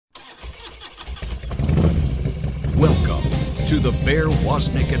to the Bear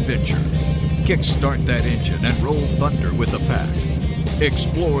Woznick Adventure. Kickstart that engine and roll thunder with the pack.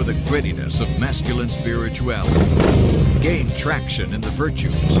 Explore the grittiness of masculine spirituality. Gain traction in the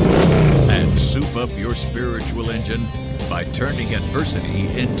virtues. And soup up your spiritual engine by turning adversity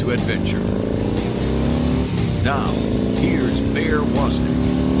into adventure. Now, here's Bear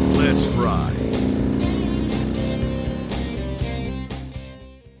Woznick. Let's ride.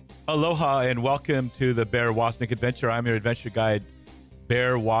 Aloha and welcome to the Bear Woznick Adventure. I'm your adventure guide,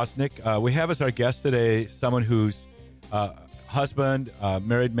 Bear Woznick. We have as our guest today someone whose husband,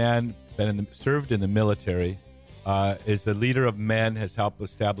 married man, served in the military, is the leader of men, has helped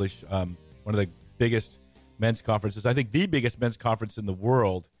establish one of the biggest men's conferences, I think the biggest men's conference in the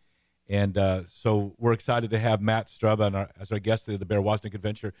world. And so we're excited to have Matt Strube as our guest at the Bear Woznick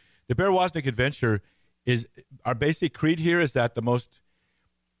Adventure. The Bear Woznick Adventure is our basic creed here is that the most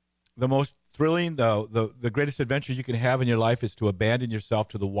thrilling, the greatest adventure you can have in your life is to abandon yourself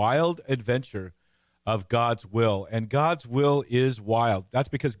to the wild adventure of God's will. And God's will is wild. That's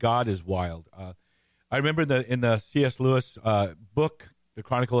because God is wild. I remember in the C.S. Lewis book, The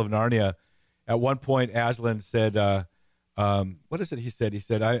Chronicle of Narnia, at one point Aslan said, what is it he said? He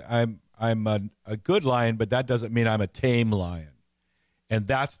said, I'm a good lion, but that doesn't mean I'm a tame lion. And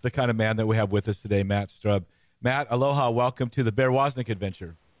that's the kind of man that we have with us today, Matt Strube. Matt, aloha. Welcome to the Bear Woznick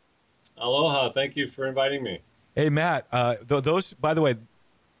Adventure. Aloha. Thank you for inviting me. Hey, Matt, those, by the way,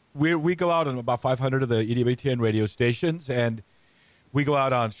 we go out on about 500 of the EWTN radio stations, and we go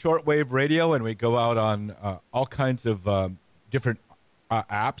out on shortwave radio, and we go out on all kinds of different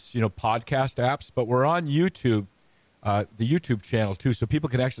apps, podcast apps, but we're on YouTube, the YouTube channel, too, so people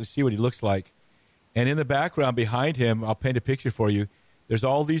can actually see what he looks like. And in the background behind him, I'll paint a picture for you, there's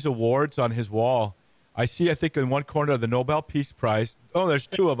all these awards on his wall. I think, in one corner, the Nobel Peace Prize. Oh, there's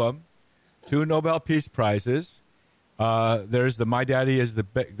two of them. 2 Nobel Peace Prizes. There's the My Daddy is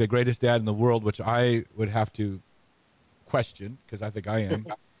the greatest dad in the world, which I would have to question because I think I am.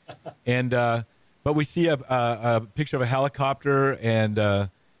 And but we see a picture of a helicopter and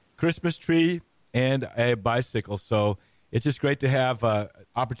a Christmas tree and a bicycle. So it's just great to have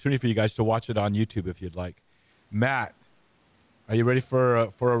opportunity for you guys to watch it on YouTube if you'd like. Matt, are you ready for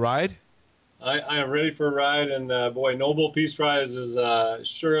a ride? I am ready for a ride, and boy, Nobel Peace Prize is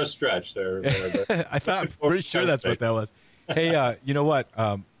sure a stretch there. I'm pretty sure that's what that was. Hey, you know what?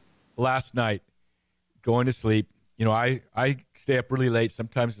 Last night, going to sleep, I stay up really late,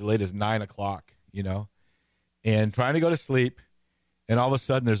 sometimes as late as 9 o'clock, and trying to go to sleep, and all of a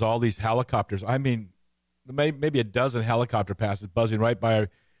sudden there's all these helicopters. I mean, maybe a dozen helicopter passes buzzing right by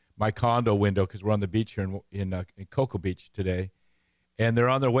my condo window because we're on the beach here in Cocoa Beach today. And they're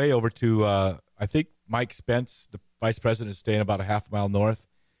on their way over to, I think Mike Spence, the vice president, is staying about a half mile north,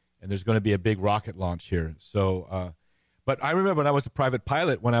 and there's going to be a big rocket launch here. So, but I remember when I was a private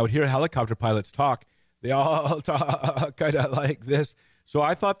pilot, when I would hear helicopter pilots talk, they all talk kind of like this. So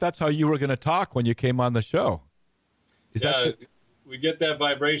I thought that's how you were going to talk when you came on the show. We get that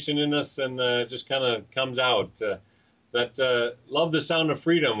vibration in us, and it just kind of comes out. Love the sound of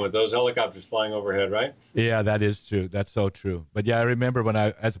freedom with those helicopters flying overhead, right? Yeah, that is true. That's so true. But yeah, I remember when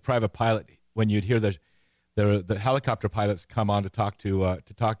as a private pilot, when you'd hear the helicopter pilots come on to talk to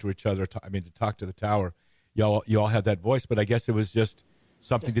each other. To talk to the tower. You all had that voice, but I guess it was just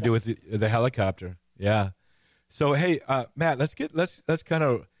something to do with the helicopter. Yeah. So hey, Matt, let's kind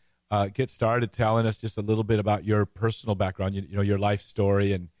of get started telling us just a little bit about your personal background. Your life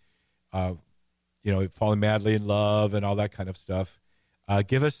story and. Falling madly in love and all that kind of stuff.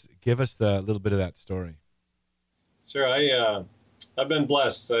 Give us the little bit of that story. Sure. I've been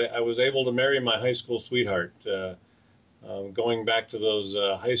blessed. I was able to marry my high school sweetheart. Going back to those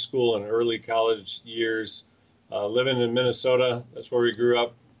high school and early college years, living in Minnesota, that's where we grew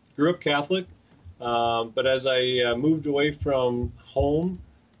up. Grew up Catholic, but as I moved away from home,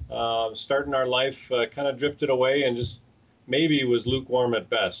 starting our life, kind of drifted away and just maybe was lukewarm at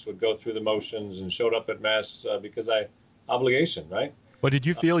best, would go through the motions and showed up at Mass because obligation, right? But did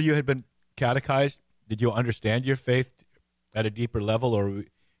you feel you had been catechized? Did you understand your faith at a deeper level, or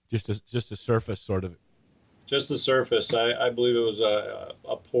just a surface sort of? Just the surface. I believe it was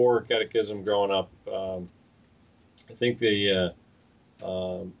a poor catechism growing up. I think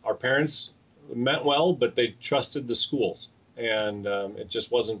our parents meant well, but they trusted the schools, and it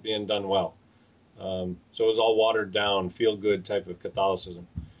just wasn't being done well. So it was all watered down, feel-good type of Catholicism.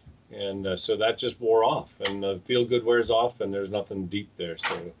 And so that just wore off. And the feel-good wears off, and there's nothing deep there.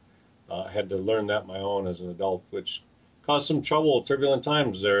 So I had to learn that my own as an adult, which caused some trouble, turbulent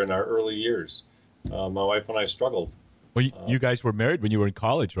times there in our early years. My wife and I struggled. Well, you guys were married when you were in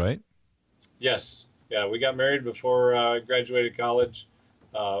college, right? Yes. Yeah, we got married before I graduated college.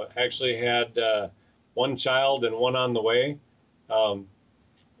 Actually had one child and one on the way.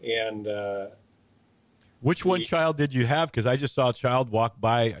 And Which one child did you have? Because I just saw a child walk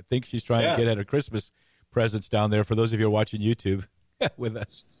by. I think she's trying to get at her Christmas presents down there, for those of you who are watching YouTube with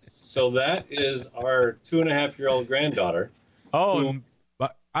us. So that is our 2.5-year-old granddaughter. Oh,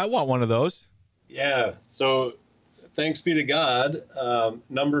 I want one of those. Yeah. So thanks be to God,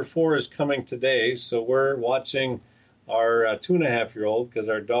 number 4 is coming today. So we're watching our 2.5-year-old because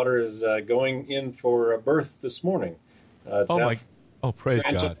our daughter is going in for a birth this morning. Praise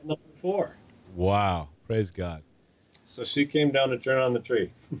God. Number 4. Wow. Praise God. So she came down to turn on the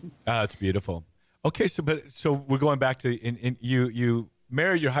tree. It's beautiful. Okay, so we're going back to you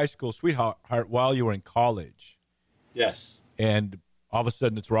married your high school sweetheart while you were in college. Yes. And all of a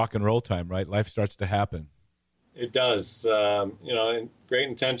sudden it's rock and roll time, right? Life starts to happen. It does. Great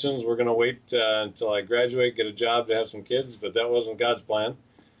intentions. We're going to wait until I graduate, get a job to have some kids, but that wasn't God's plan.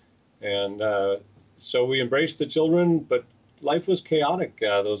 And so we embraced the children, but life was chaotic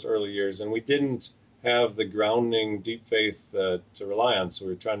those early years, and we didn't have the grounding, deep faith to rely on, so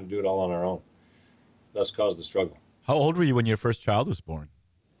we were trying to do it all on our own. Thus caused the struggle. How old were you when your first child was born?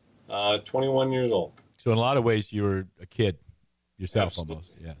 21 years old. So in a lot of ways, you were a kid yourself. Absolutely.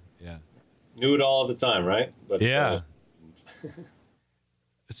 Almost. Yeah. Knew it all at the time, right? But yeah.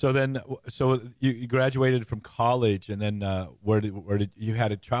 So you graduated from college, and then where did you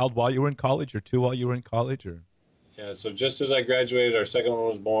had a child while you were in college, or 2 while you were in college, or? Yeah. So just as I graduated, our second one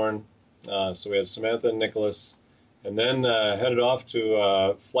was born. So we had Samantha and Nicholas, and then headed off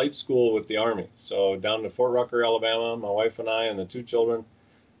to flight school with the Army. So down to Fort Rucker, Alabama, my wife and I and the 2 children,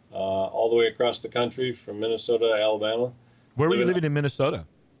 all the way across the country from Minnesota to Alabama. Where were you living in Minnesota?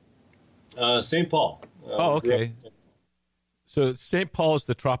 St. Paul. Okay. So St. Paul is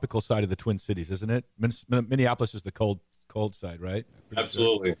the tropical side of the Twin Cities, isn't it? Minneapolis is the cold side, right?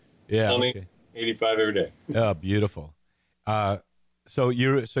 Absolutely. Sure. Yeah. Sunny, okay. 85 every day. Oh, beautiful. So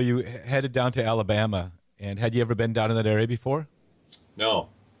you headed down to Alabama, and had you ever been down in that area before? No.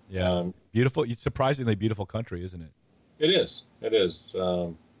 Yeah. Beautiful. Surprisingly beautiful country, isn't it? It is. It is.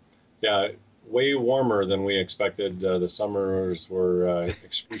 Way warmer than we expected. The summers were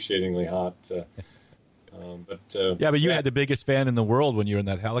excruciatingly hot. But you had the biggest fan in the world when you were in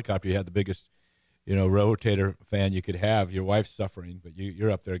that helicopter. You had the biggest, rotator fan you could have. Your wife's suffering, but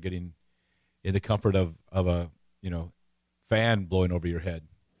you're up there getting in the comfort of a, fan blowing over your head.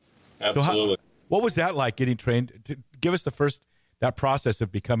 Absolutely. So what was that like, getting trained? To give us that process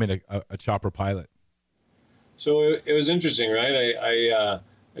of becoming a chopper pilot. So it was interesting, right?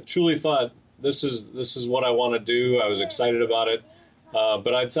 I truly thought this is what I want to do. I was excited about it.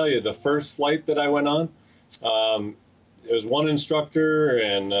 But I tell you, the first flight that I went on, it was one instructor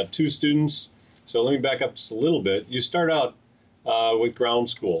and 2 students. So let me back up just a little bit. You start out with ground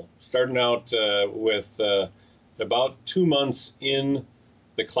school, starting out with about 2 months in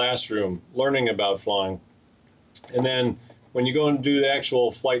the classroom, learning about flying. And then when you go and do the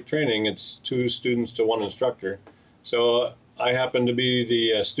actual flight training, it's 2 students to 1 instructor. So I happened to be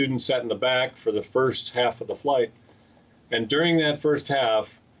the student sat in the back for the first half of the flight. And during that first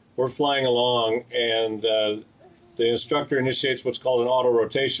half, we're flying along, and the instructor initiates what's called an auto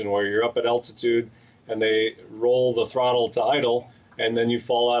rotation, where you're up at altitude and they roll the throttle to idle, and then you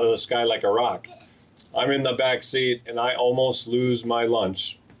fall out of the sky like a rock. I'm in the back seat, and I almost lose my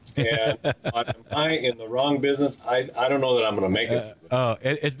lunch. And am I in the wrong business? I don't know that I'm going to make it.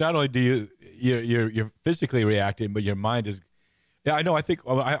 It's not only do you're physically reacting, but your mind is. Yeah, I know. I think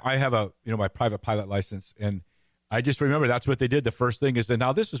I have my private pilot license, and I just remember that's what they did. The first thing is that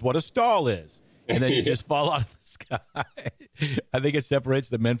now this is what a stall is, and then you just fall out of the sky. I think it separates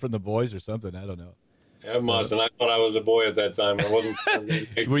the men from the boys or something. I don't know. It must, and I thought I was a boy at that time. I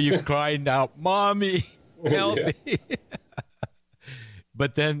wasn't. Were you crying out, "Mommy, help me"?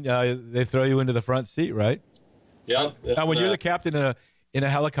 But then they throw you into the front seat, right? Yeah. Now, when you're the captain in a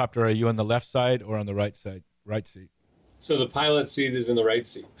helicopter, are you on the left side or on the right side? Right seat. So the pilot seat is in the right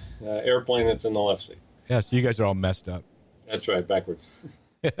seat. Airplane, it's in the left seat. Yeah, so you guys are all messed up. That's right, backwards.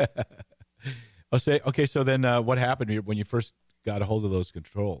 Okay, so then what happened when you first got a hold of those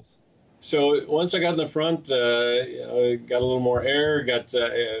controls? So once I got in the front, got a little more air, got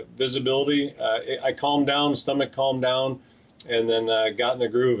visibility. I calmed down, stomach calmed down, and then got in the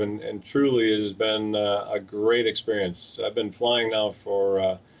groove. And truly, it has been a great experience. I've been flying now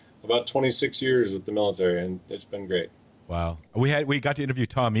for about 26 years with the military, and it's been great. Wow. We got to interview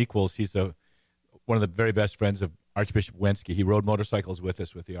Tom Equals. He's one of the very best friends of Archbishop Wensky. He rode motorcycles with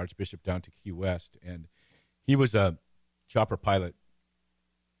us with the Archbishop down to Key West, and he was a chopper pilot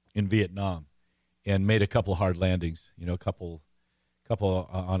in Vietnam. and made a couple hard landings. A couple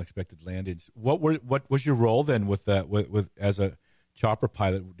unexpected landings. What was your role then with that? With as a chopper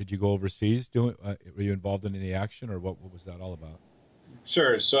pilot, did you go overseas? Were you involved in any action, or what was that all about?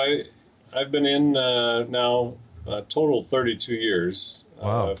 Sure. So I've been in now total 32 years.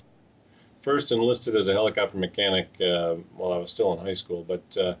 Wow. First enlisted as a helicopter mechanic while I was still in high school, but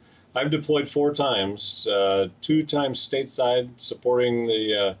I've deployed 4 times, 2 times stateside supporting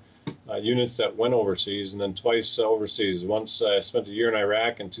the units that went overseas, and then twice overseas. Once I spent a year in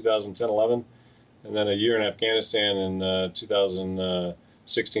Iraq in 2010-11, and then a year in Afghanistan in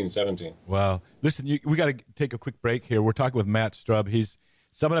 2016-17. Wow. Listen, we got to take a quick break here. We're talking with Matt Strube. He's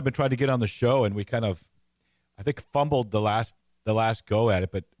someone I've been trying to get on the show, and we kind of, I think, fumbled the last go at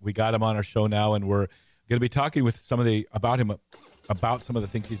it, but we got him on our show now, and we're going to be talking with about some of the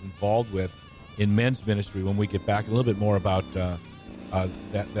things he's involved with in men's ministry when we get back. A little bit more about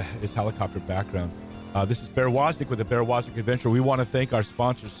his helicopter background. This is Bear Woznick with the Bear Woznick Adventure. We want to thank our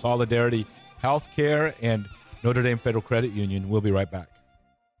sponsors, Solidarity Healthcare and Notre Dame Federal Credit Union. We'll be right back.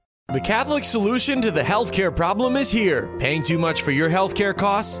 The Catholic solution to the healthcare problem is here. Paying too much for your healthcare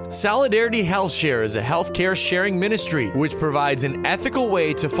costs? Solidarity Health Share is a healthcare sharing ministry which provides an ethical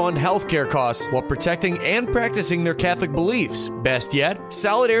way to fund healthcare costs while protecting and practicing their Catholic beliefs. Best yet,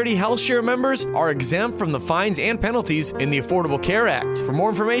 Solidarity Health Share members are exempt from the fines and penalties in the Affordable Care Act. For more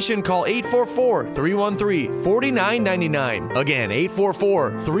information, call 844-313-4999. Again,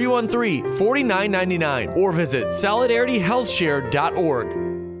 844-313-4999 or visit solidarityhealthshare.org.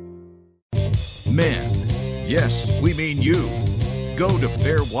 Men, yes, we mean you. Go to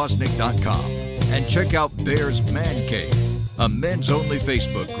BearWoznick.com and check out Bear's Man Cave, a men's-only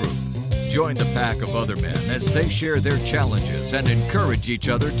Facebook group. Join the pack of other men as they share their challenges and encourage each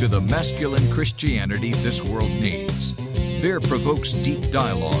other to the masculine Christianity this world needs. Bear provokes deep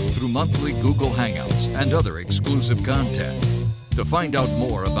dialogue through monthly Google Hangouts and other exclusive content. To find out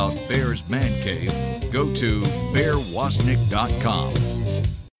more about Bear's Man Cave, go to BearWoznick.com.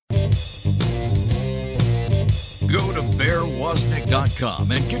 Go to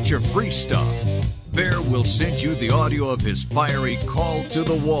BearWoznick.com and get your free stuff. Bear will send you the audio of his fiery call to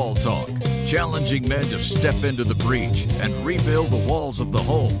the wall talk, challenging men to step into the breach and rebuild the walls of the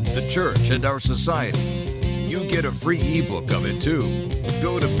home, the church, and our society. You get a free ebook of it too.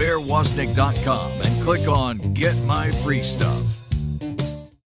 Go to BearWoznick.com and click on Get My Free Stuff.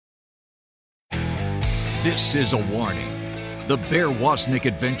 This is a warning. The Bear Woznick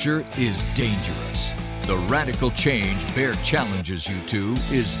adventure is dangerous. The radical change Bear challenges you to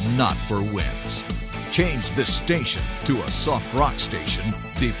is not for wimps. Change this station to a soft rock station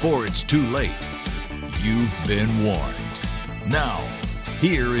before it's too late. You've been warned. Now,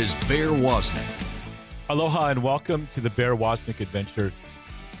 here is Bear Woznick. Aloha and welcome to the Bear Woznick Adventure.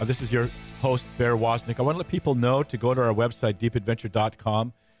 This is your host, Bear Woznick. I want to let people know to go to our website,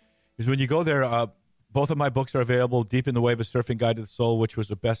 deepadventure.com. Because when you go there, both of my books are available. Deep in the Wave, A Surfing Guide to the Soul, which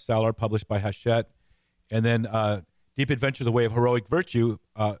was a bestseller published by Hachette. And then Deep Adventure, The Way of Heroic Virtue,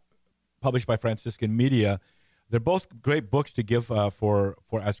 published by Franciscan Media. They're both great books to give for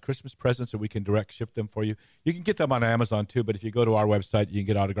as Christmas presents, so we can direct ship them for you. You can get them on Amazon, too, but if you go to our website, you can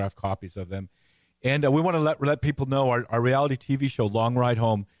get autographed copies of them. And we want to let people know our reality TV show, Long Ride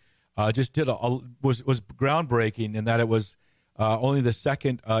Home, was groundbreaking in that it was only the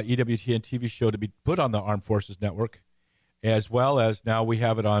second EWTN TV show to be put on the Armed Forces Network, as well as now we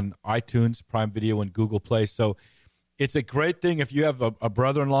have it on iTunes, Prime Video, and Google Play. So it's a great thing if you have a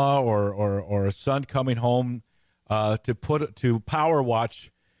brother-in-law or a son coming home to power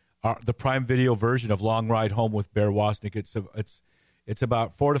watch the Prime Video version of Long Ride Home with Bear Woznick. It's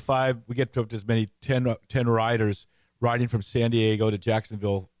about 4 to 5. We get to as many 10 riders riding from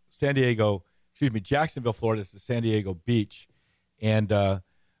Jacksonville, Florida to San Diego Beach, and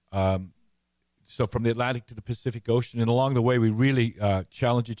so from the Atlantic to the Pacific Ocean, and along the way, we really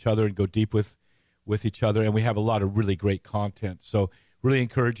challenge each other and go deep with each other, and we have a lot of really great content. So really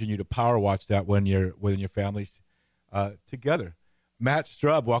encouraging you to power watch that when your family's together. Matt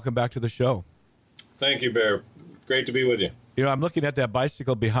Strube, welcome back to the show. Thank you, Bear. Great to be with you. I'm looking at that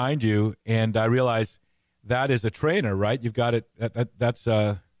bicycle behind you, and I realize that is a trainer, right? You've got it. That's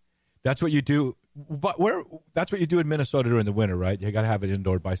what you do. But that's what you do in Minnesota during the winter, right? You got to have an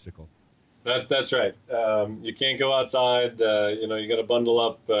indoor bicycle. That's right. You can't go outside. You got to bundle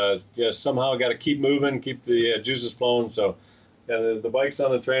up. Somehow got to keep moving, keep the juices flowing. So, the bike's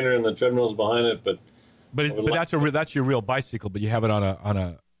on the trainer and the treadmill's behind it. But that's your real bicycle. But you have it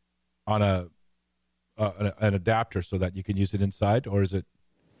on an adapter so that you can use it inside, or is it?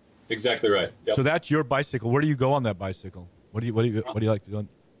 Exactly right. Yep. So that's your bicycle. Where do you go on that bicycle? What do you like to do?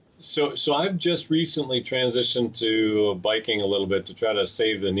 So I've just recently transitioned to biking a little bit to try to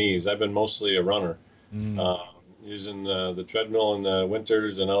save the knees. I've been mostly a runner, using the treadmill in the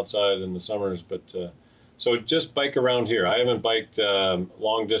winters and outside in the summers. But so just bike around here. I haven't biked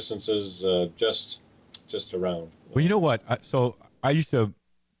long distances, just around. Well, you know what? So I used to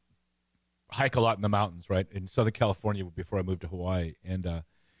hike a lot in the mountains, right, in Southern California before I moved to Hawaii. And then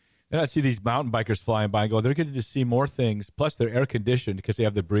I'd see these mountain bikers flying by and go, they're getting to see more things. Plus, they're air conditioned because they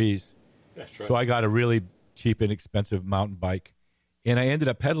have the breeze. That's right. So I got a really cheap, inexpensive mountain bike. And I ended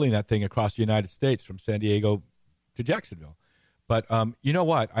up pedaling that thing across the United States from San Diego to Jacksonville. But you know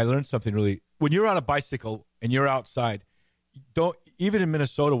what? I learned something really. When you're on a bicycle and you're outside, don't even in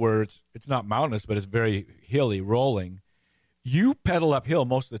Minnesota where it's not mountainous, but it's very hilly, rolling, you pedal uphill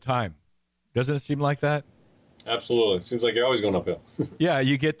most of the time. Doesn't it seem like that? Absolutely. It seems like you're always going uphill. Yeah,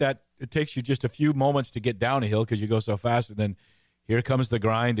 you get that. It takes you just a few moments to get down a hill because you go so fast, and then here comes the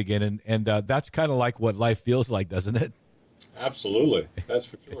grind again. And that's kind of like what life feels like, doesn't it? Absolutely. That's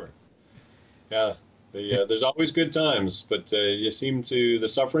for sure. Yeah. There's always good times, but the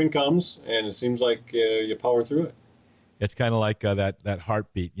suffering comes, and it seems like you power through it. It's kind of like that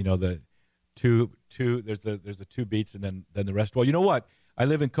heartbeat, the two, there's the two beats and then the rest. Well, you know what? I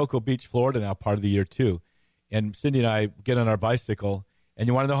live in Cocoa Beach, Florida now, part of the year too. And Cindy and I get on our bicycle, and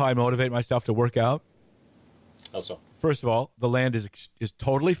you want to know how I motivate myself to work out? How so? First of all, the land is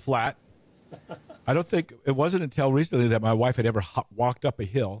totally flat. I don't think it wasn't until recently that my wife had ever walked up a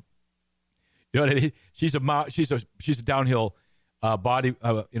hill. You know what I mean? She's a downhill boarder,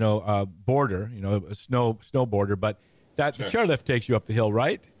 a snowboarder, but the chairlift takes you up the hill,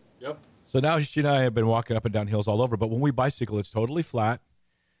 right? Yep. So now she and I have been walking up and down hills all over. But when we bicycle, it's totally flat.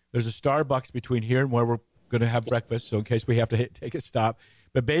 There's a Starbucks between here and where we're going to have breakfast, so in case we have to take a stop.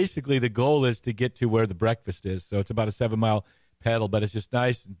 But basically, the goal is to get to where the breakfast is. So it's about a 7-mile pedal, but it's just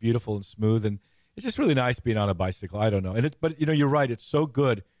nice and beautiful and smooth, and it's just really nice being on a bicycle. I don't know, but you're right. It's so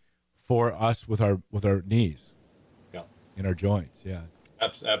good for us with our knees, in our joints. Yeah,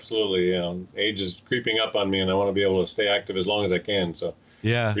 absolutely. Age is creeping up on me, and I want to be able to stay active as long as I can. So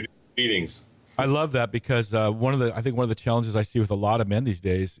meetings. I love that because one of the challenges I see with a lot of men these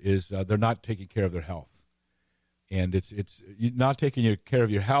days is they're not taking care of their health, and it's not taking care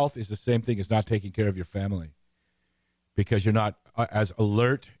of your health is the same thing as not taking care of your family, because you're not as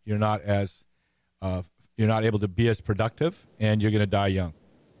alert, you're not able to be as productive, and you're going to die young.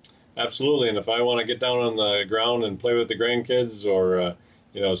 Absolutely, and if I want to get down on the ground and play with the grandkids, or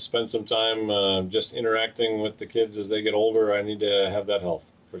spend some time just interacting with the kids as they get older, I need to have that health.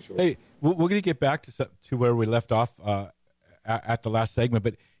 For sure. Hey, we're going to get back to where we left off at the last segment,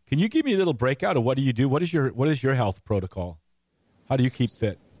 but can you give me a little breakout of what do you do? What is your health protocol? How do you keep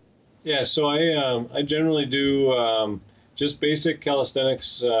fit? Yeah, so I generally do just basic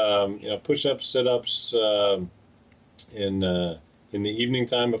calisthenics, push-ups, sit-ups in the evening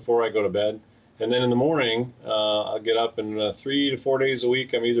time before I go to bed, and then in the morning I'll get up, and 3 to 4 days a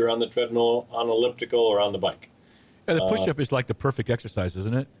week I'm either on the treadmill, on elliptical, or on the bike. Yeah, the push-up is like the perfect exercise,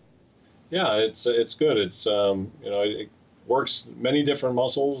 isn't it? Yeah, it's good. It's it works many different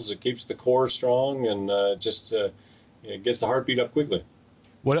muscles. It keeps the core strong, and it gets the heartbeat up quickly.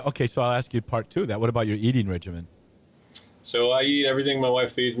 Okay, so I'll ask you part two of that. What about your eating regimen? So I eat everything my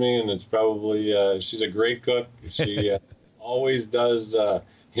wife feeds me, and it's probably she's a great cook. She always does the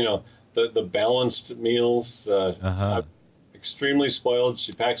balanced meals. I'm extremely spoiled.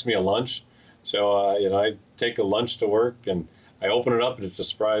 She packs me a lunch. So, I take a lunch to work, and I open it up, and it's a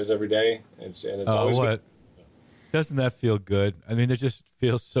surprise every day. It's always good. Doesn't that feel good? I mean, it just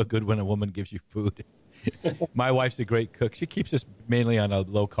feels so good when a woman gives you food. My wife's a great cook. She keeps us mainly on a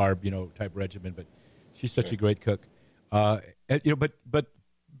low-carb, type regimen, but she's such a great cook. And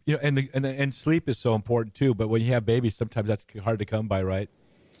sleep is so important, too. But when you have babies, sometimes that's hard to come by, right?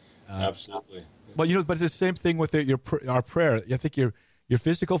 Absolutely. Well, but it's the same thing with our prayer. I think your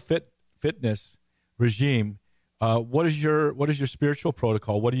physical fitness regime. What is your spiritual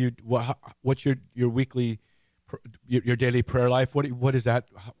protocol? What's your weekly, your daily prayer life? What is that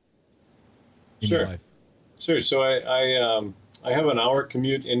in your life? Sure. So I have an hour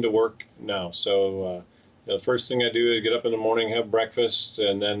commute into work now. So the first thing I do is get up in the morning, have breakfast,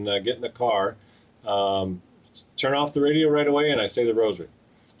 and then get in the car, turn off the radio right away, and I say the rosary.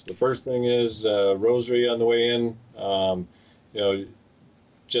 So the first thing is rosary on the way in.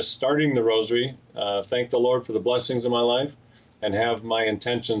 Just starting the rosary, thank the Lord for the blessings of my life, and have my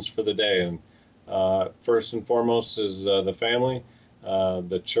intentions for the day. And first and foremost is the family,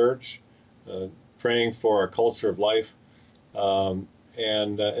 the church, praying for our culture of life,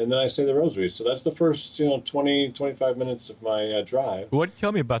 and then I say the rosary. So that's the first 20, 25 minutes of my drive.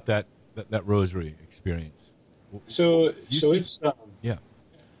 Tell me about that rosary experience. So it's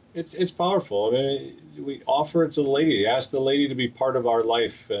it's powerful. I mean, we offer it to the lady, ask the lady to be part of our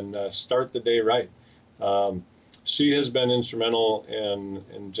life and start the day right. She has been instrumental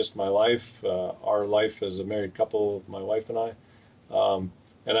in just my life, our life as a married couple, my wife and I.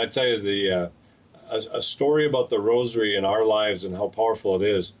 And I tell you, a story about the rosary in our lives and how powerful it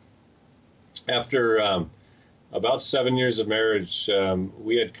is. After about 7 years of marriage,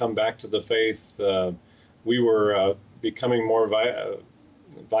 we had come back to the faith. We were becoming more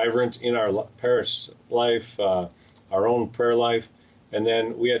vibrant in our parish life, our own prayer life. And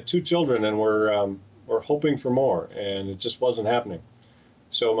then we had 2 children, and we're hoping for more, and it just wasn't happening.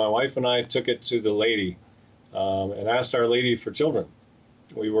 So my wife and I took it to the lady and asked Our Lady for children.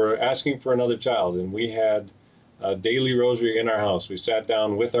 We were asking for another child, and we had a daily rosary in our house. We sat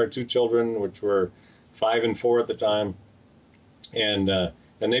down with our 2 children, which were 5 and 4 at the time, and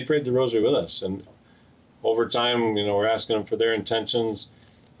they prayed the rosary with us. And over time, we're asking them for their intentions.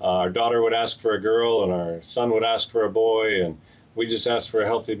 Our daughter would ask for a girl, and our son would ask for a boy, and we just asked for a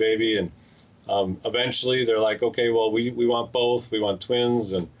healthy baby. And eventually they're like, okay, well, we want both. We want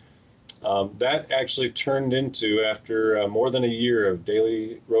twins. And that actually turned into, after more than a year of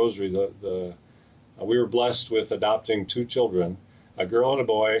daily rosary, we were blessed with adopting 2 children, a girl and a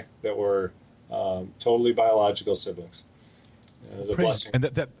boy, that were totally biological siblings. It was a blessing. And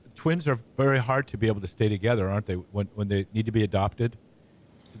that twins are very hard to be able to stay together, aren't they, when they need to be adopted?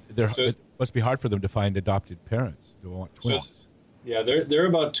 It must be hard for them to find adopted parents who want twins. Yeah, they're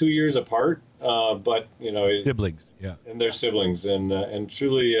about 2 years apart, but siblings. Yeah, and they're siblings, and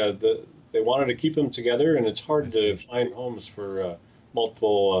truly, they wanted to keep them together, and it's hard to find homes for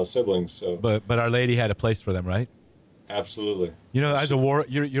multiple siblings. So, but Our Lady had a place for them, right? Absolutely. As a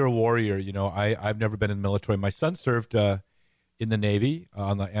you're a warrior. I've never been in the military. My son served in the Navy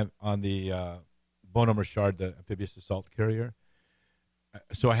on the Bonhomme Richard, the amphibious assault carrier.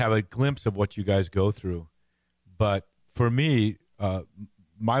 So I have a glimpse of what you guys go through. But for me,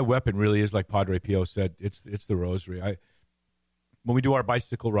 my weapon really is, like Padre Pio said, it's the rosary. When we do our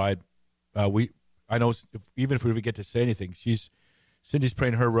bicycle ride, I know even if we ever get to say anything, Cindy's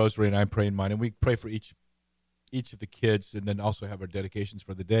praying her rosary and I'm praying mine, and we pray for each of the kids, and then also have our dedications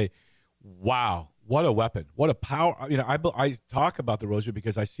for the day. Wow, what a weapon! What a power! I talk about the rosary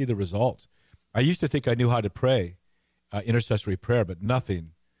because I see the results. I used to think I knew how to pray intercessory prayer, but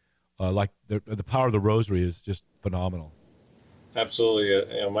nothing like the power of the rosary is just phenomenal.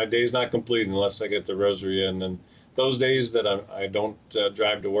 Absolutely. My day's not complete unless I get the rosary in. And those days that I don't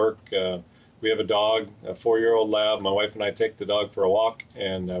drive to work, we have a dog, a 4-year-old lab. My wife and I take the dog for a walk,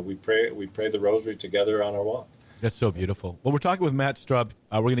 and we pray the rosary together on our walk. That's so beautiful. Well, we're talking with Matt Strube.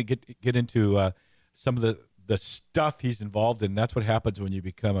 We're going to get into some of the stuff he's involved in. That's what happens when you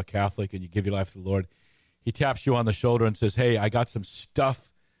become a Catholic and you give your life to the Lord. He taps you on the shoulder and says, hey, I got some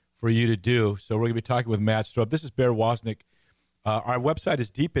stuff for you to do. So we're going to be talking with Matt Strube. This is Bear Woznick. Our website is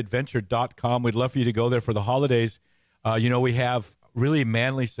deepadventure.com. We'd love for you to go there for the holidays. We have really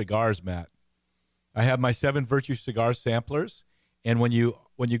manly cigars, Matt. I have my 7 Virtue cigar samplers, and when you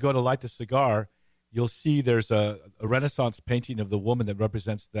go to light the cigar, you'll see there's a Renaissance painting of the woman that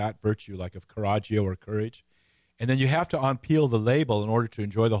represents that virtue, like of Coragio or courage. And then you have to unpeel the label in order to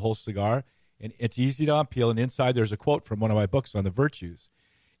enjoy the whole cigar. And it's easy to unpeel, and inside there's a quote from one of my books on the virtues.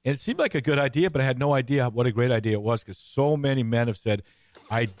 And it seemed like a good idea, but I had no idea what a great idea it was, because so many men have said,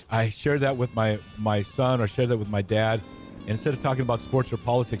 I shared that with my son or shared that with my dad. And instead of talking about sports or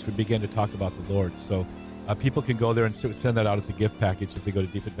politics, we began to talk about the Lord. So people can go there and send that out as a gift package if they go to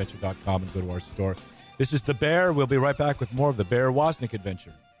deepadventure.com and go to our store. This is The Bear. We'll be right back with more of the Bear Woznick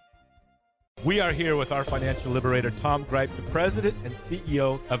Adventure. We are here with our financial liberator, Tom Gripe, the president and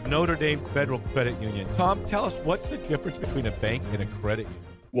CEO of Notre Dame Federal Credit Union. Tom, tell us, what's the difference between a bank and a credit union?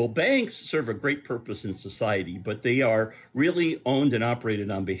 Well, banks serve a great purpose in society, but they are really owned and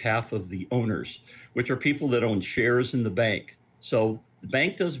operated on behalf of the owners, which are people that own shares in the bank. So the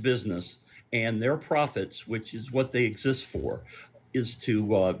bank does business, and their profits, which is what they exist for, is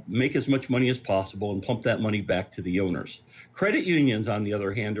to make as much money as possible and pump that money back to the owners. Credit unions, on the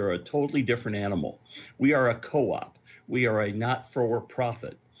other hand, are a totally different animal. We are a co-op. We are a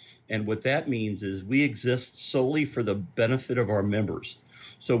not-for-profit. And what that means is we exist solely for the benefit of our members.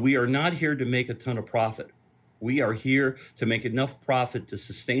 So we are not here to make a ton of profit. We are here to make enough profit to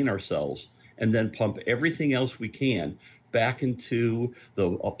sustain ourselves and then pump everything else we can back into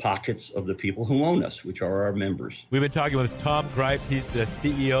the pockets of the people who own us, which are our members. We've been talking with Tom Gripe. He's the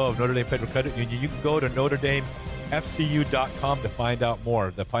CEO of Notre Dame Federal Credit Union. You can go to FCU.com to find out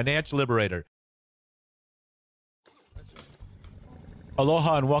more. The Financial Liberator.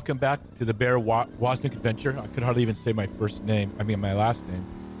 Aloha and welcome back to the Bear Woznick Adventure. I could hardly even say my my last name.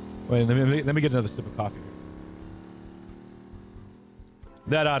 Wait, let me get another sip of coffee.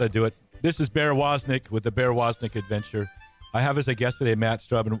 That ought to do it. This is Bear Woznick with the Bear Woznick Adventure. I have as a guest today Matt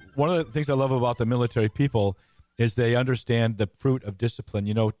Strube, and one of the things I love about the military people is they understand the fruit of discipline.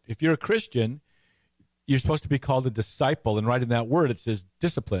 You know, if you're a Christian, you're supposed to be called a disciple, and right in that word it says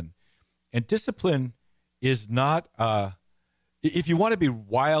discipline. And discipline is not, if you want to be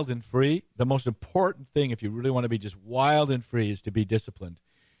wild and free, the most important thing, if you really want to be just wild and free, is to be disciplined.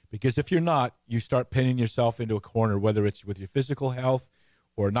 Because if you're not, you start pinning yourself into a corner, whether it's with your physical health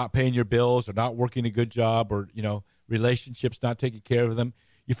or not paying your bills or not working a good job or, you know, relationships, not taking care of them.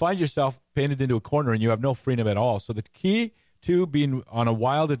 You find yourself painted into a corner and you have no freedom at all. So the key to being on a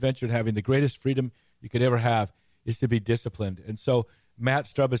wild adventure and having the greatest freedom you could ever have is to be disciplined. And so Matt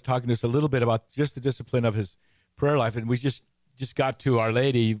Strube is talking to us a little bit about just the discipline of his prayer life. And we just got to Our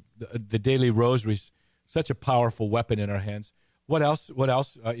Lady, the daily rosaries, such a powerful weapon in our hands. What else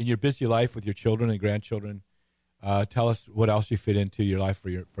in your busy life with your children and grandchildren? Tell us what else you fit into your life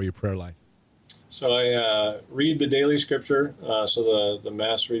for your prayer life. So I read the daily scripture, so the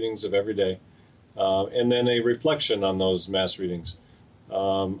mass readings of every day, and then a reflection on those mass readings.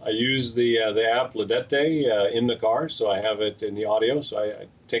 I use the app Ledette in the car, so I have it in the audio, so I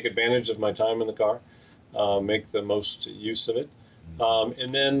take advantage of my time in the car, make the most use of it.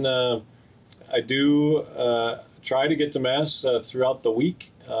 And then I do try to get to Mass throughout the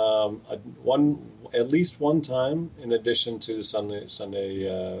week, at least one time in addition to the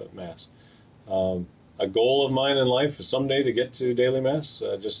Sunday Mass. A goal of mine in life is someday to get to daily Mass.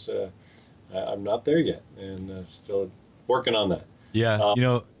 I'm not there yet, and still working on that. Yeah,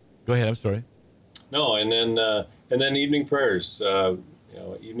 go ahead. I'm sorry. No, and then evening prayers.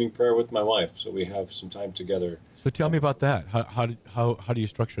 Evening prayer with my wife, so we have some time together. So tell me about that. How do you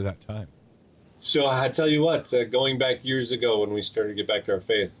structure that time? So I tell you what, going back years ago when we started to get back to our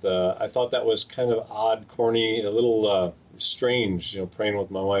faith, I thought that was kind of odd, corny, a little strange, praying with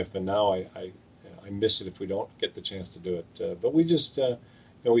my wife. And now I miss it if we don't get the chance to do it. But we just,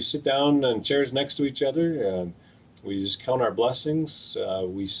 we sit down in chairs next to each other. We just count our blessings.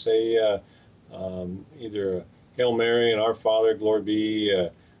 We say either Hail Mary and Our Father, glory be.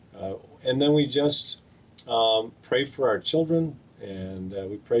 And then we just pray for our children. And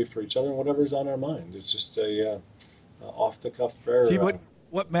we pray for each other and whatever's on our mind. It's just a off-the-cuff prayer. See,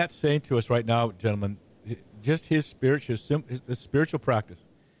 what Matt's saying to us right now, gentlemen, just his spiritual practice,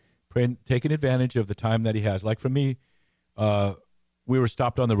 praying, taking advantage of the time that he has. Like for me, we were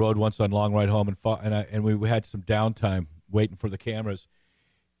stopped on the road once on long ride home, and we had some downtime waiting for the cameras.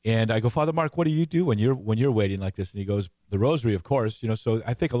 And I go, Father Mark, what do you do when you're waiting like this? And he goes, the rosary, of course. So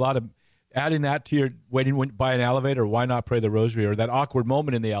I think a lot of adding that to your waiting by an elevator, why not pray the rosary? Or that awkward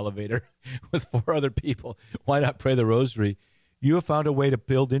moment in the elevator with 4 other people, why not pray the rosary? You have found a way to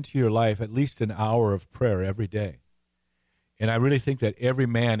build into your life at least an hour of prayer every day. And I really think that every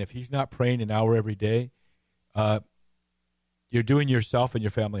man, if he's not praying an hour every day, you're doing yourself and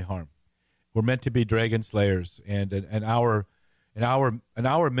your family harm. We're meant to be dragon slayers, and an hour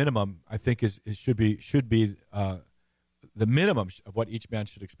minimum, I think, should be the minimum of what each man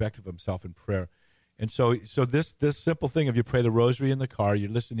should expect of himself in prayer. And so this simple thing of you pray the rosary in the car, you're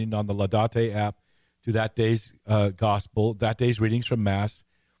listening on the Laudate app to that day's gospel, that day's readings from Mass,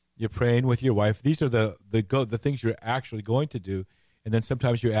 you're praying with your wife. These are the things you're actually going to do. And then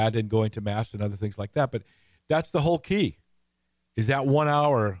sometimes you add in going to Mass and other things like that. But that's the whole key, is that 1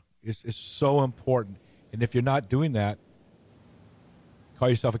 hour is so important. And if you're not doing that, call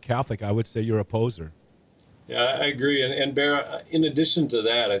yourself a Catholic, I would say you're a poser. Yeah, I agree. And Bear, in addition to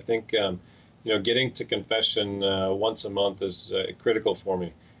that, I think, getting to confession once a month is critical for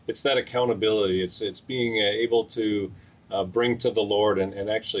me. It's that accountability. It's being able to bring to the Lord and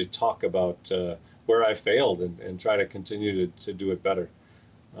actually talk about where I failed and try to continue to do it better.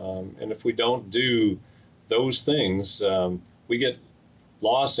 And if we don't do those things, we get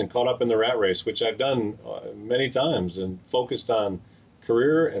lost and caught up in the rat race, which I've done many times, and focused on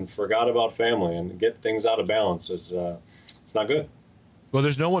career and forgot about family, and get things out of balance. It's not good. Well,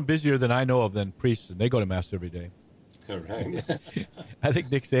 there's no one busier than I know of than priests, and they go to Mass every day. Right. I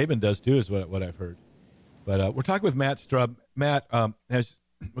think Nick Saban does too, is what I've heard. But we're talking with Matt Strube. Matt, as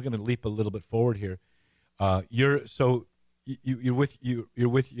we're going to leap a little bit forward here. You're with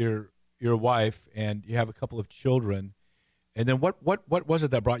your wife, and you have a couple of children. And then what was it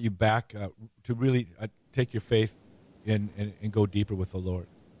that brought you back to really take your faith and go deeper with the Lord?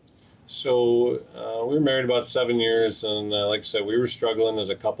 So we were married about 7 years, and like I said, we were struggling as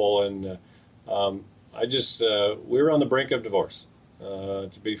a couple, and we were on the brink of divorce,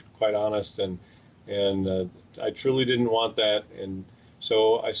 to be quite honest, and I truly didn't want that, and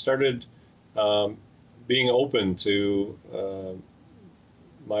so I started being open to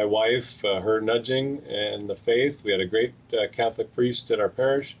my wife, her nudging, and the faith. We had a great Catholic priest at our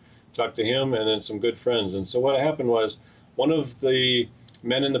parish, talked to him, and then some good friends. And so what happened was, one of the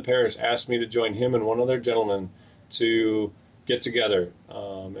men in the parish asked me to join him and one other gentleman to get together.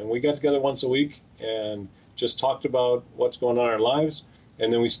 And we got together once a week and just talked about what's going on in our lives.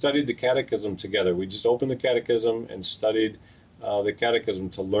 And then we studied the catechism together. We just opened the catechism and studied the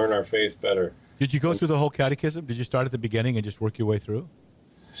catechism to learn our faith better. Did you go through the whole catechism? Did you start at the beginning and just work your way through?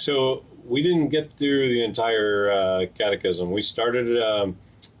 So we didn't get through the entire catechism. We started,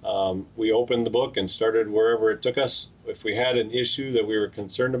 we opened the book and started wherever it took us. If we had an issue that we were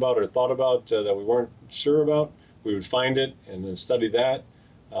concerned about or thought about that we weren't sure about, we would find it and then study that.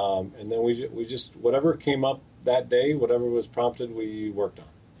 And then we just, whatever came up that day, whatever was prompted, we worked on.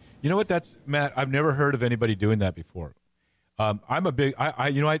 You know what? Matt, I've never heard of anybody doing that before. I'm a big,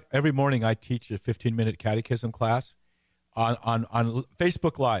 every morning I teach a 15-minute catechism class on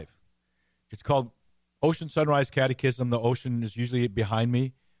Facebook Live. It's called Ocean Sunrise Catechism. The ocean is usually behind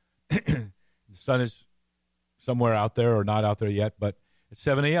me. The sun is somewhere out there or not out there yet. But at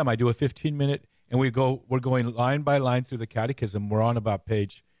 7 a.m. I do a 15-minute, and we're going line by line through the catechism. We're on about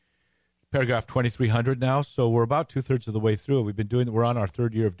paragraph 2300 now, so we're about 2/3 of the way through. We're on our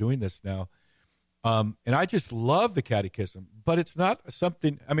third year of doing this now. And I just love the catechism, but it's not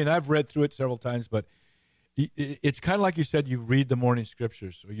something, I've read through it several times, but it's kind of like you said, you read the morning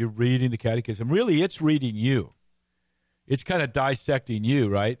scriptures or you're reading the catechism. Really, it's reading you. It's kind of dissecting you,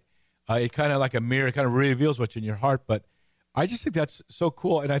 right? It kind of like a mirror, kind of reveals what's in your heart. But I just think that's so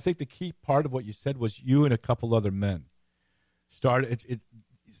cool. And I think the key part of what you said was you and a couple other men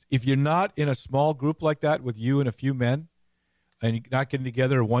if you're not in a small group like that with you and a few men, and you're not getting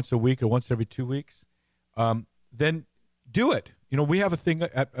together once a week or once every 2 weeks, then do it. We have a thing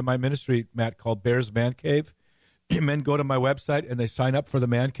at my ministry, Matt, called Bear's Man Cave. Men go to my website and they sign up for the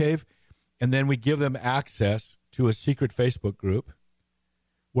Man Cave, and then we give them access to a secret Facebook group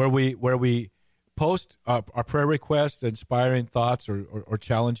where we post our prayer requests, inspiring thoughts, or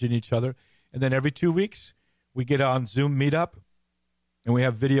challenging each other. And then every 2 weeks, we get on Zoom meetup, and we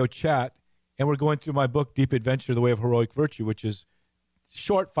have video chat, and we're going through my book, Deep Adventure, The Way of Heroic Virtue, which is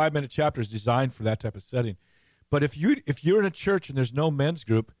short 5-minute chapters designed for that type of setting. But if you're in a church and there's no men's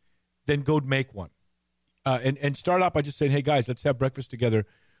group, then go make one. And start out by just saying, hey, guys, let's have breakfast together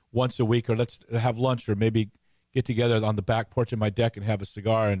once a week, or let's have lunch, or maybe get together on the back porch of my deck and have a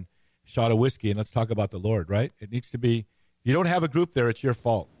cigar and a shot of whiskey, and let's talk about the Lord, right? It needs to be, you don't have a group there, it's your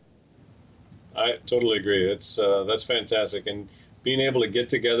fault. I totally agree. That's fantastic. And being able to get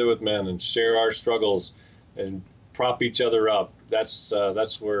together with men and share our struggles and prop each other up, that's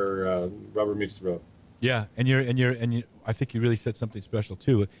where rubber meets the road. Yeah, and you I think you really said something special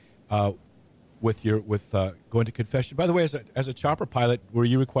too, with going to confession. By the way, as a chopper pilot, were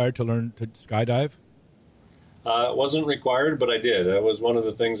you required to learn to skydive? It wasn't required, but I did. That was one of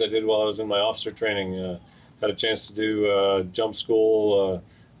the things I did while I was in my officer training. Had a chance to do jump school,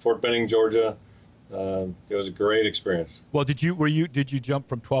 Fort Benning, Georgia. It was a great experience. Well, did you jump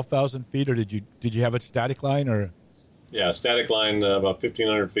from 12,000 feet, or did you have a static line, or? Yeah, static line, about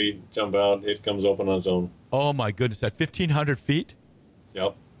 1,500 feet. Jump out, it comes open on its own. Oh my goodness, at 1,500 feet?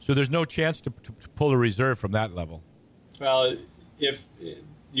 Yep. So there's no chance to pull a reserve from that level. Well, if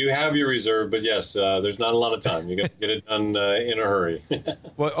you have your reserve, but yes, there's not a lot of time. You got to get it done in a hurry.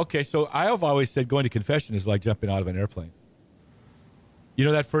 Well, okay, so I have always said going to confession is like jumping out of an airplane. You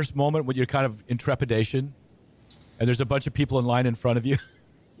know that first moment when you're kind of in trepidation and there's a bunch of people in line in front of you?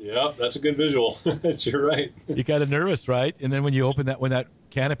 Yeah, that's a good visual. You're right. You're kind of nervous, right? And then when that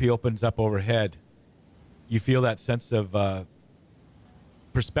canopy opens up overhead, you feel that sense of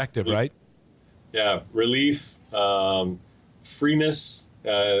perspective, right? Yeah, relief, freeness,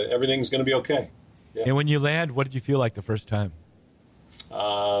 everything's going to be okay. Yeah. And when you land, what did you feel like the first time?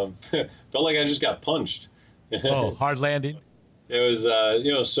 Felt like I just got punched. Oh, hard landing? It was,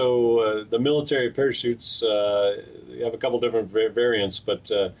 so the military parachutes, you have a couple different variants, but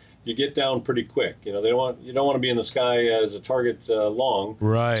you get down pretty quick. You don't want to be in the sky as a target long.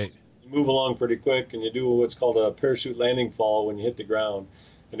 Right. So you move along pretty quick, and you do what's called a parachute landing fall when you hit the ground.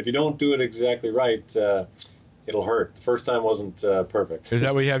 And if you don't do it exactly right, it'll hurt. The first time wasn't perfect. Is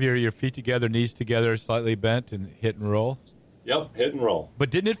that where you have your feet together, knees together, slightly bent, and hit and roll? Yep, hit and roll. But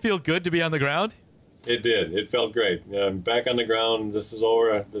didn't it feel good to be on the ground? It did. It felt great. Back on the ground. This is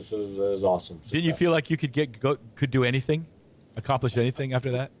over. This is awesome. Success. Did you feel like you could do anything, accomplish anything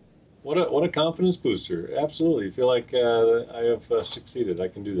after that? What a confidence booster. Absolutely. You feel like I have succeeded. I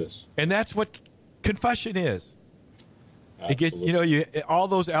can do this. And that's what confession is. Absolutely. All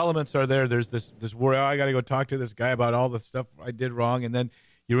those elements are there. There's this worry, I got to go talk to this guy about all the stuff I did wrong. And then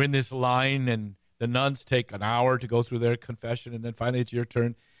you're in this line, and the nuns take an hour to go through their confession, and then finally it's your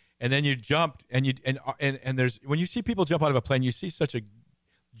turn. And then you jumped, and there's, when you see people jump out of a plane, you see such a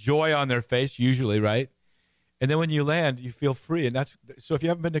joy on their face, usually, right? And then when you land, you feel free. And so if you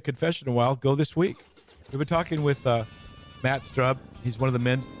haven't been to confession in a while, go this week. We've been talking with Matt Strube. He's one of the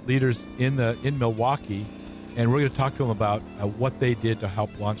men's leaders in Milwaukee, and we're going to talk to him about what they did to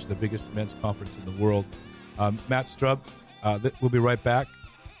help launch the biggest men's conference in the world. Matt Strube, we'll be right back.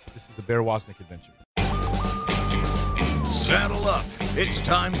 This is the Bear Woznick Adventure. Saddle up. It's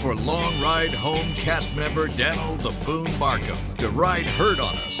time for Long Ride Home cast member Daniel the Boone Markham to ride herd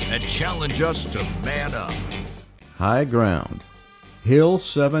on us and challenge us to man up. High ground. Hill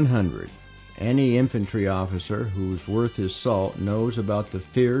 700. Any infantry officer who's worth his salt knows about the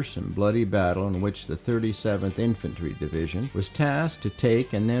fierce and bloody battle in which the 37th Infantry Division was tasked to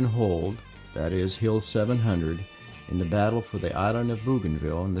take and then hold, that is, Hill 700, in the battle for the island of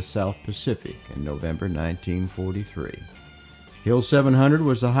Bougainville in the South Pacific in November 1943. Hill 700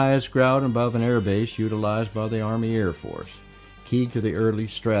 was the highest ground above an air base utilized by the Army Air Force, key to the early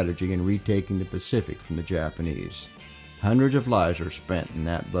strategy in retaking the Pacific from the Japanese. Hundreds of lives were spent in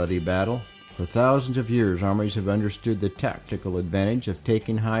that bloody battle. For thousands of years, armies have understood the tactical advantage of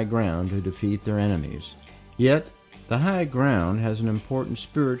taking high ground to defeat their enemies. Yet, the high ground has an important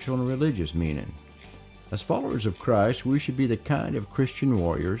spiritual and religious meaning. As followers of Christ, we should be the kind of Christian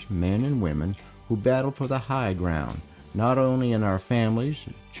warriors, men and women, who battle for the high ground, not only in our families,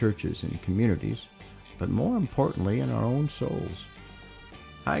 churches, and communities, but more importantly in our own souls.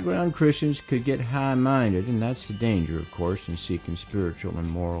 High-ground Christians could get high-minded, and that's the danger, of course, in seeking spiritual and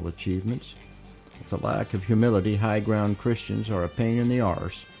moral achievements. With a lack of humility, high-ground Christians are a pain in the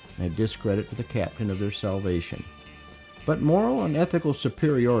arse and a discredit to the captain of their salvation. But moral and ethical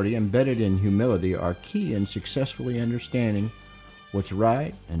superiority embedded in humility are key in successfully understanding what's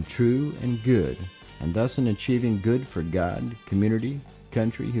right and true and good, and thus in achieving good for God, community,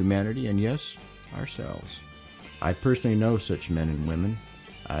 country, humanity, and yes, ourselves. I personally know such men and women.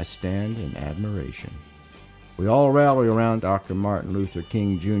 I stand in admiration. We all rally around Dr. Martin Luther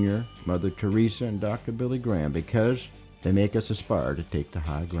King Jr., Mother Teresa, and Dr. Billy Graham because they make us aspire to take the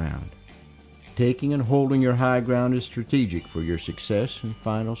high ground. Taking and holding your high ground is strategic for your success and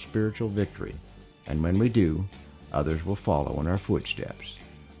final spiritual victory. And when we do, others will follow in our footsteps.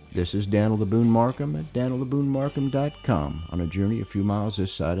 This is Daniel the Boone Markham at danieltheboonmarkham.com on a journey a few miles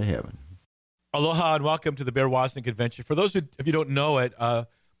this side of heaven. Aloha and welcome to the Bear Woznick Adventure. For those of you who don't know it,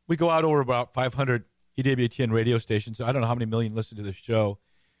 we go out over about 500 EWTN radio stations. I don't know how many million listen to this show.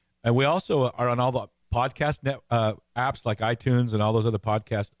 And we also are on all the podcast apps like iTunes and all those other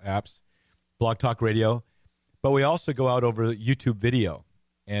podcast apps, Blog Talk Radio. But we also go out over YouTube video,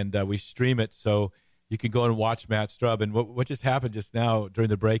 and we stream it so you can go and watch Matt Strube. And what just happened just now during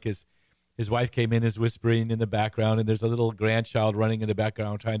the break is his wife came in, is whispering in the background, and there's a little grandchild running in the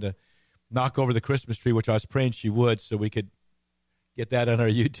background trying to knock over the Christmas tree, which I was praying she would so we could get that on our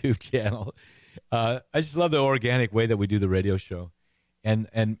YouTube channel. I just love the organic way that we do the radio show. And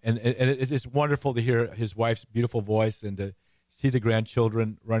it's wonderful to hear his wife's beautiful voice and to see the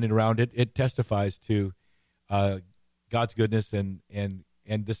grandchildren running around. It testifies to God's goodness and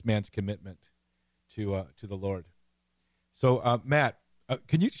this man's commitment to the Lord. So, Matt,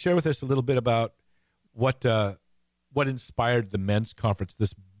 can you share with us a little bit about what inspired the men's conference,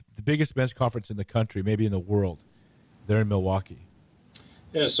 the biggest men's conference in the country, maybe in the world, there in Milwaukee?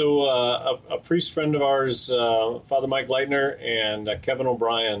 Yeah, so a priest friend of ours, Father Mike Leitner and Kevin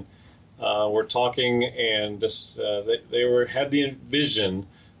O'Brien, were talking, and they had the vision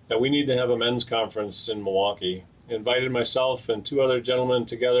that we need to have a men's conference in Milwaukee. Invited myself and two other gentlemen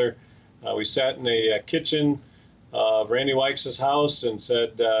together. We sat in a kitchen of Randy Wykes' house and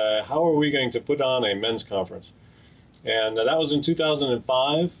said, how are we going to put on a men's conference? And that was in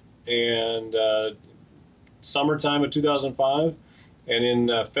 2005, and summertime of 2005. And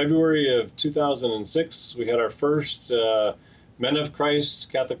in February of 2006, we had our first Men of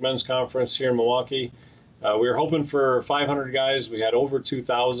Christ Catholic Men's Conference here in Milwaukee. We were hoping for 500 guys. We had over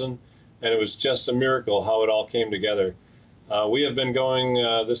 2,000, and it was just a miracle how it all came together. We have been going,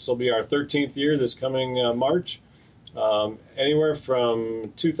 this will be our 13th year this coming March, anywhere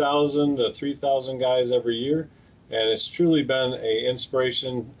from 2,000 to 3,000 guys every year. And it's truly been an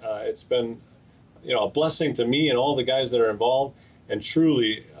inspiration. It's been a blessing to me and all the guys that are involved, and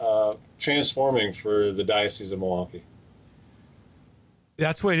truly transforming for the Diocese of Milwaukee.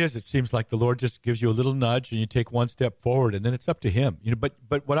 That's what it is. It seems like the Lord just gives you a little nudge, and you take one step forward, and then it's up to Him.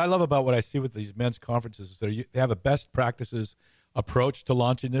 But what I love about what I see with these men's conferences is they have a best practices approach to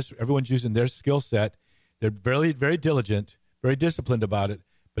launching this. Everyone's using their skill set. They're very, very diligent, very disciplined about it.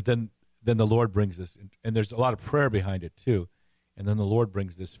 But then the Lord brings this, and there's a lot of prayer behind it too. And then the Lord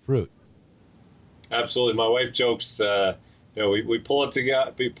brings this fruit. Absolutely. My wife jokes, we pull it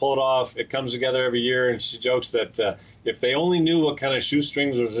together, we pull it off. It comes together every year, and she jokes that if they only knew what kind of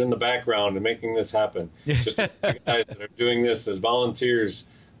shoestrings was in the background and making this happen, just the guys that are doing this as volunteers.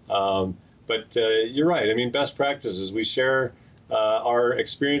 But you're right. I mean, best practices. We share our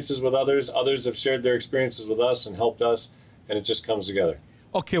experiences with others. Others have shared their experiences with us and helped us, and it just comes together.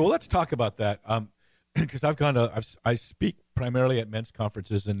 Okay, well, let's talk about that. Because I speak primarily at men's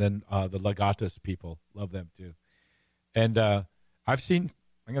conferences, and then the Legatus people love them too. And I've been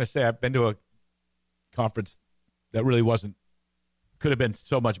to a conference that really could have been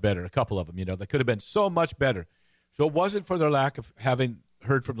so much better. A couple of them, that could have been so much better. So it wasn't for their lack of having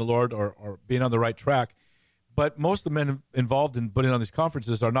heard from the Lord or being on the right track. But most of the men involved in putting on these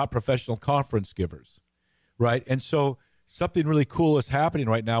conferences are not professional conference givers, right? And so something really cool is happening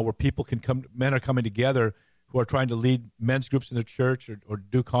right now where people men are coming together who are trying to lead men's groups in their church or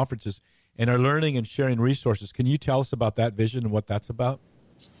do conferences and are learning and sharing resources. Can you tell us about that vision and what that's about?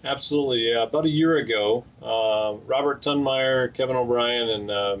 Absolutely. Yeah. About a year ago, Robert Tunmeyer, Kevin O'Brien,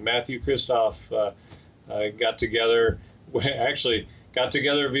 and Matthew Christoph got together. We actually got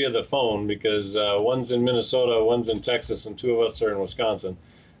together via the phone because one's in Minnesota, one's in Texas, and two of us are in Wisconsin.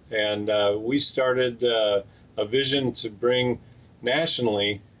 And we started a vision to bring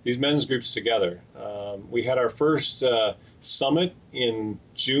nationally these men's groups together. We had our first summit in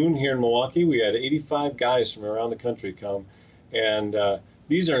June here in Milwaukee. We had 85 guys from around the country come, and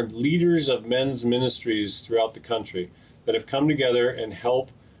these are leaders of men's ministries throughout the country that have come together and help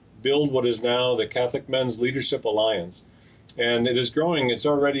build what is now the Catholic Men's Leadership Alliance. And it is growing. It's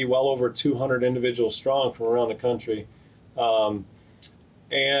already well over 200 individuals strong from around the country. And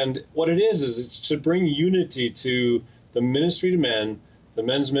what it is it's to bring unity to the ministry to men, the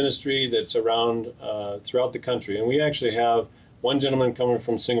men's ministry that's around throughout the country. And we actually have one gentleman coming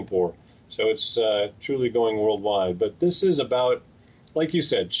from Singapore. So it's truly going worldwide. But this is about, like you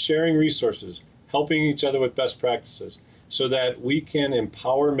said, sharing resources, helping each other with best practices so that we can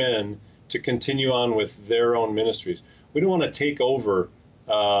empower men to continue on with their own ministries. We don't want to take over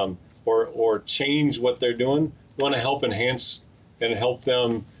or change what they're doing. We want to help enhance and help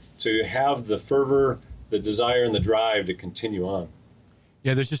them to have the fervor, the desire, and the drive to continue on.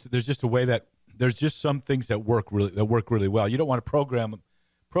 Yeah, there's just a way that there's just some things that work really well. You don't want to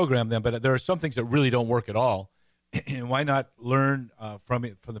program them, but there are some things that really don't work at all. And why not learn from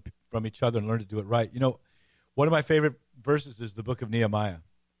each other and learn to do it right? One of my favorite verses is the book of Nehemiah,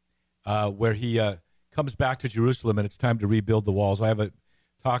 where he comes back to Jerusalem and it's time to rebuild the walls. I have a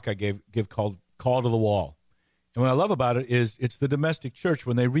talk I give called "Call to the Wall," and what I love about it is it's the domestic church.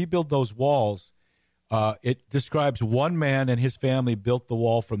 When they rebuild those walls, it describes one man and his family built the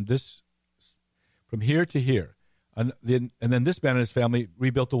wall from here to here, and then this man and his family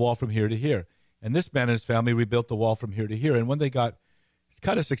rebuilt the wall from here to here. And this man and his family rebuilt the wall from here to here. And when they got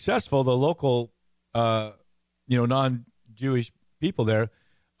kind of successful, the local, non-Jewish people there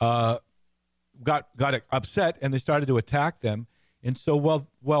got upset, and they started to attack them. And so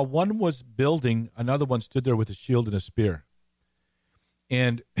while one was building, another one stood there with a shield and a spear.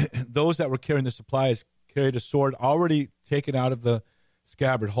 And those that were carrying the supplies carried a sword already taken out of the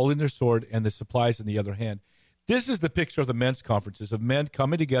scabbard, holding their sword and the supplies in the other hand. This is the picture of the men's conferences, of men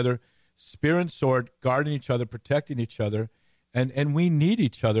coming together, spear and sword, guarding each other, protecting each other, and we need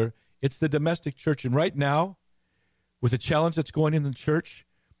each other. It's the domestic church. And right now, with the challenge that's going in the church,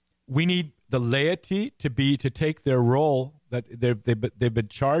 we need the laity to take their role that they've been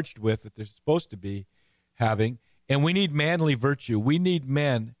charged with, that they're supposed to be having, and we need manly virtue. We need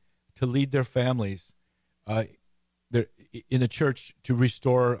men to lead their families in the church to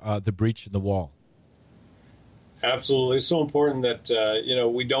restore the breach in the wall. Absolutely. It's so important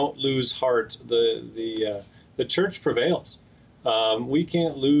that, we don't lose heart. The church prevails. We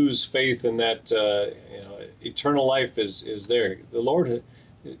can't lose faith in that, eternal life is there. The Lord,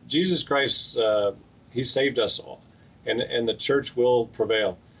 Jesus Christ, he saved us all, and the church will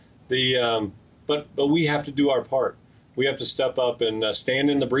prevail. But we have to do our part. We have to step up and stand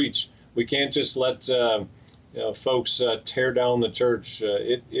in the breach. We can't just let folks tear down the church.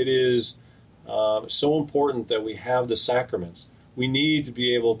 It is so important that we have the sacraments. We need to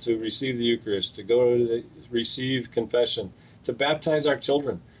be able to receive the Eucharist, to go to receive confession, to baptize our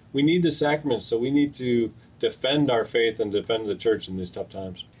children. We need the sacraments, so we need to defend our faith and defend the church in these tough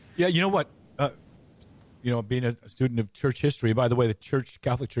times. Yeah, you know what? Being a student of church history, by the way, the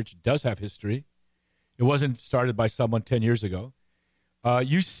Catholic Church does have history. It wasn't started by someone 10 years ago.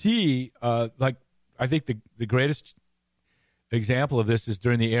 You see, I think the greatest example of this is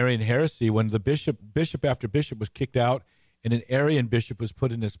during the Arian heresy, when the bishop after bishop was kicked out and an Arian bishop was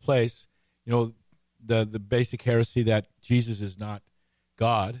put in his place. The basic heresy that Jesus is not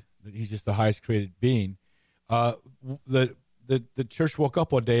God, that he's just the highest created being. The church woke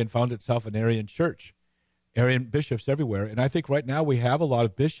up one day and found itself an Arian church, Arian bishops everywhere. And I think right now we have a lot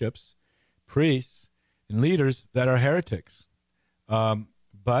of bishops, priests, and leaders that are heretics.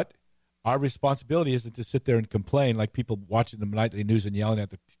 But our responsibility isn't to sit there and complain like people watching the nightly news and yelling at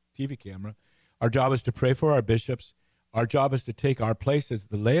the TV camera. Our job is to pray for our bishops. Our job is to take our place as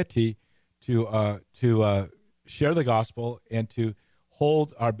the laity to share the gospel and to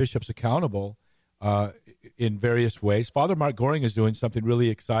hold our bishops accountable in various ways. Father Mark Goring is doing something really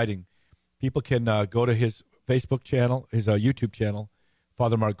exciting. People can go to his Facebook channel, his YouTube channel,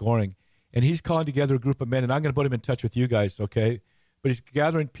 Father Mark Goring, and he's calling together a group of men, and I'm going to put him in touch with you guys, okay? But he's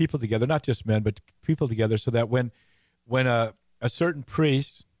gathering people together, not just men, but people together, so that when a certain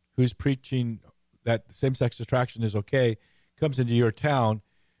priest who's preaching that same-sex attraction is okay comes into your town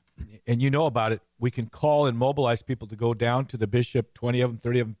and you know about it, we can call and mobilize people to go down to the bishop, 20 of them,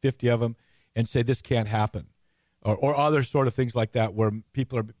 30 of them, 50 of them, and say this can't happen. Or other sort of things like that where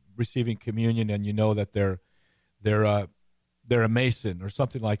people are receiving communion and you know that they're a Mason or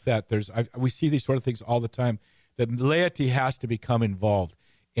something like that. We see these sort of things all the time. The laity has to become involved,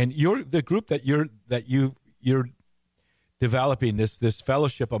 and the group that you're developing this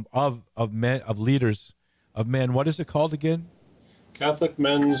fellowship of men, of leaders of men. What is it called again? Catholic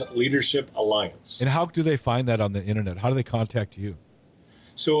Men's Leadership Alliance. And how do they find that on the internet? How do they contact you?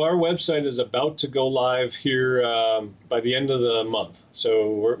 So our website is about to go live here by the end of the month.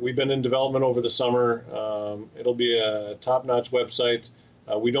 So we've been in development over the summer. It'll be a top-notch website.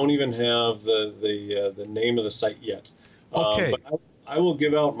 We don't even have the name of the site yet. Okay. But I will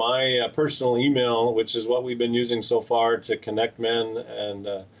give out my personal email, which is what we've been using so far to connect men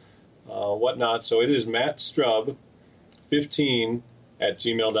and whatnot. So it is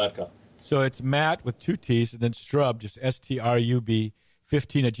mattstrub15@gmail.com. So it's Matt with 2 T's and then Strub, just STRUB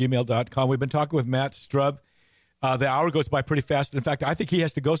 15@gmail.com. We've been talking with Matt Strub. The hour goes by pretty fast. In fact, I think he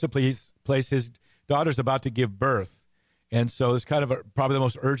has to go someplace. His daughter's about to give birth. And so it's kind of probably the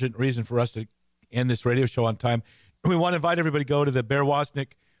most urgent reason for us to end this radio show on time. We want to invite everybody to go to the Bear Woznick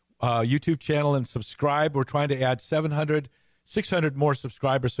YouTube channel and subscribe. We're trying to add 700, 600 more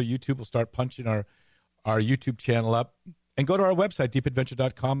subscribers, so YouTube will start punching our YouTube channel up. And go to our website,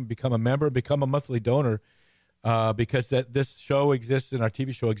 deepadventure.com, and become a member, become a monthly donor, because this show exists and our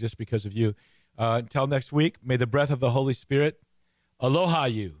TV show exists because of you. Until next week, may the breath of the Holy Spirit aloha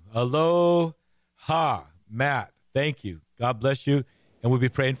you. Aloha, Matt. Thank you. God bless you. And we'll be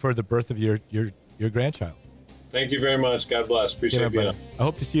praying for the birth of your grandchild. Thank you very much. God bless. Appreciate being on. I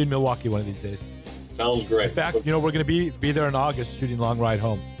hope to see you in Milwaukee one of these days. Sounds great. In fact, we're going to be there in August shooting Long Ride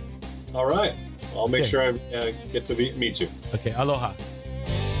Home. All right. I'll make sure I get to meet you. Okay. Aloha.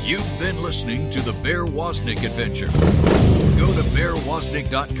 You've been listening to the Bear Woznick Adventure. Go to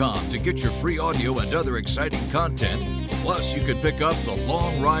bearwoznick.com to get your free audio and other exciting content. Plus, you can pick up the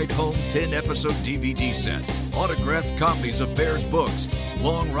Long Ride Home 10-episode DVD set, autographed copies of Bear's books,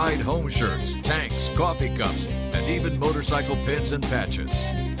 Long Ride Home shirts, tanks, coffee cups, and even motorcycle pins and patches.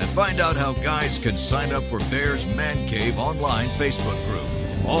 And find out how guys can sign up for Bear's Man Cave online Facebook group,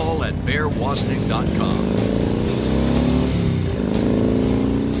 all at bearwoznick.com.